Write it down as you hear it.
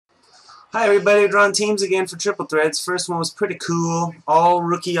Hi everybody, drawing teams again for Triple Threads. First one was pretty cool. All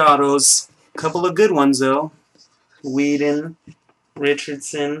rookie autos. Couple of good ones though. Whedon,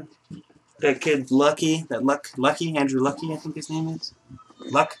 Richardson, that kid Lucky, Lucky, Andrew Lucky I think his name is.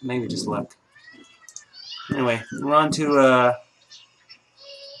 Luck? Maybe just Luck. Anyway, we're on to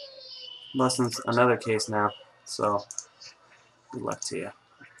another case now. So, good luck to you.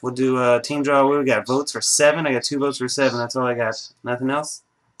 We'll do a team draw. We got votes for 7. I got 2 votes for 7. That's all I got. Nothing else?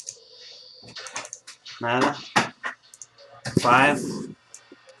 Nada? 5?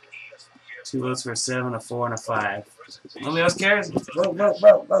 2 votes for a 7, a 4, and a 5. Nobody else cares? Vote, vote,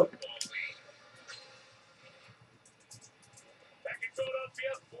 vote, vote.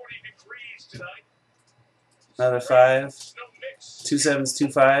 Another 5. 2 7s, 2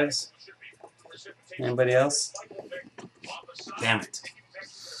 5s. Anybody else? Damn it.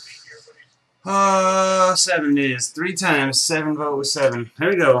 7 it is. 3 times. 7 vote with 7. Here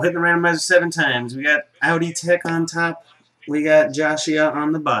we go. Hit the randomizer 7 times. We got Audi Tech on top. We got Joshua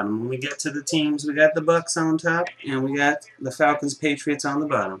on the bottom. When we get to the teams, we got the Bucs on top, and we got the Falcons, Patriots on the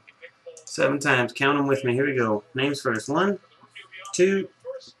bottom. 7 times. Count them with me. Here we go. Names first. 1, 2,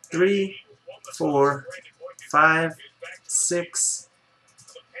 3, 4, 5, 6,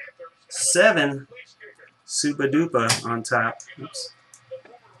 7. Super Duper on top. Oops.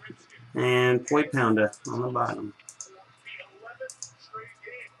 And poipounda on the bottom.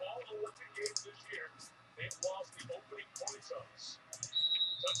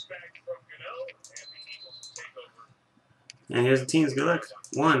 And here's the teams. Good luck.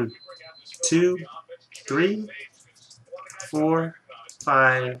 1, 2, 3, 4,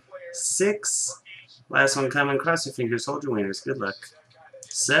 5, 6. Last one coming. Cross your fingers. Hold your winners. Good luck.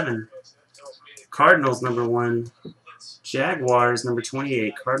 7. Cardinals number 1. Jaguars number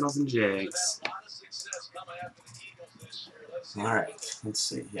 28. Cardinals and Jags. Alright. Let's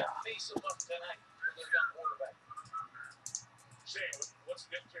see. Yeah.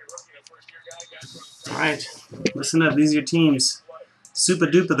 Alright, listen up. These are your teams. Super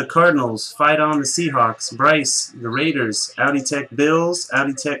Duper, the Cardinals. Fight On, the Seahawks. Bryce, the Raiders. Audi Tech Bills.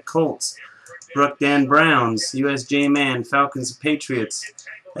 Audi Tech Colts. Brucdan Browns. USJ Man, Falcons, Patriots.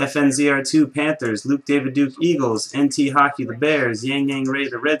 FNZR2 Panthers. Lukedavidiuk Eagles. NT Hockey, the Bears. Yangyangrei,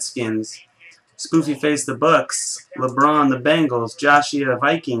 the Redskins. Spoofyface, the Bucs. LeBron, the Bengals. Joshua,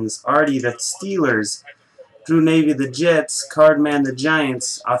 Vikings. Arty, the Steelers. Drew Navy, the Jets. Cardman, the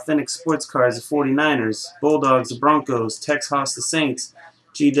Giants. Authentic Sports Cards, the 49ers. Bulldogs, the Broncos. Texans, the Saints.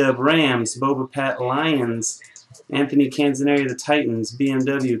 gdubb, Rams. Bobapat, Lions. Anthonycanzoneri, the Titans.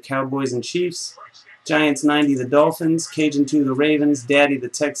 BMW, Cowboys and Chiefs. Giants 90, the Dolphins. Cajun 2, the Ravens. Daddy, the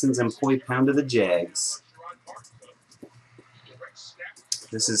Texans. And poipounda, the Jags.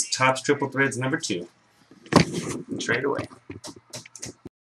 This is Topps Triple Threads number 2. Trade away.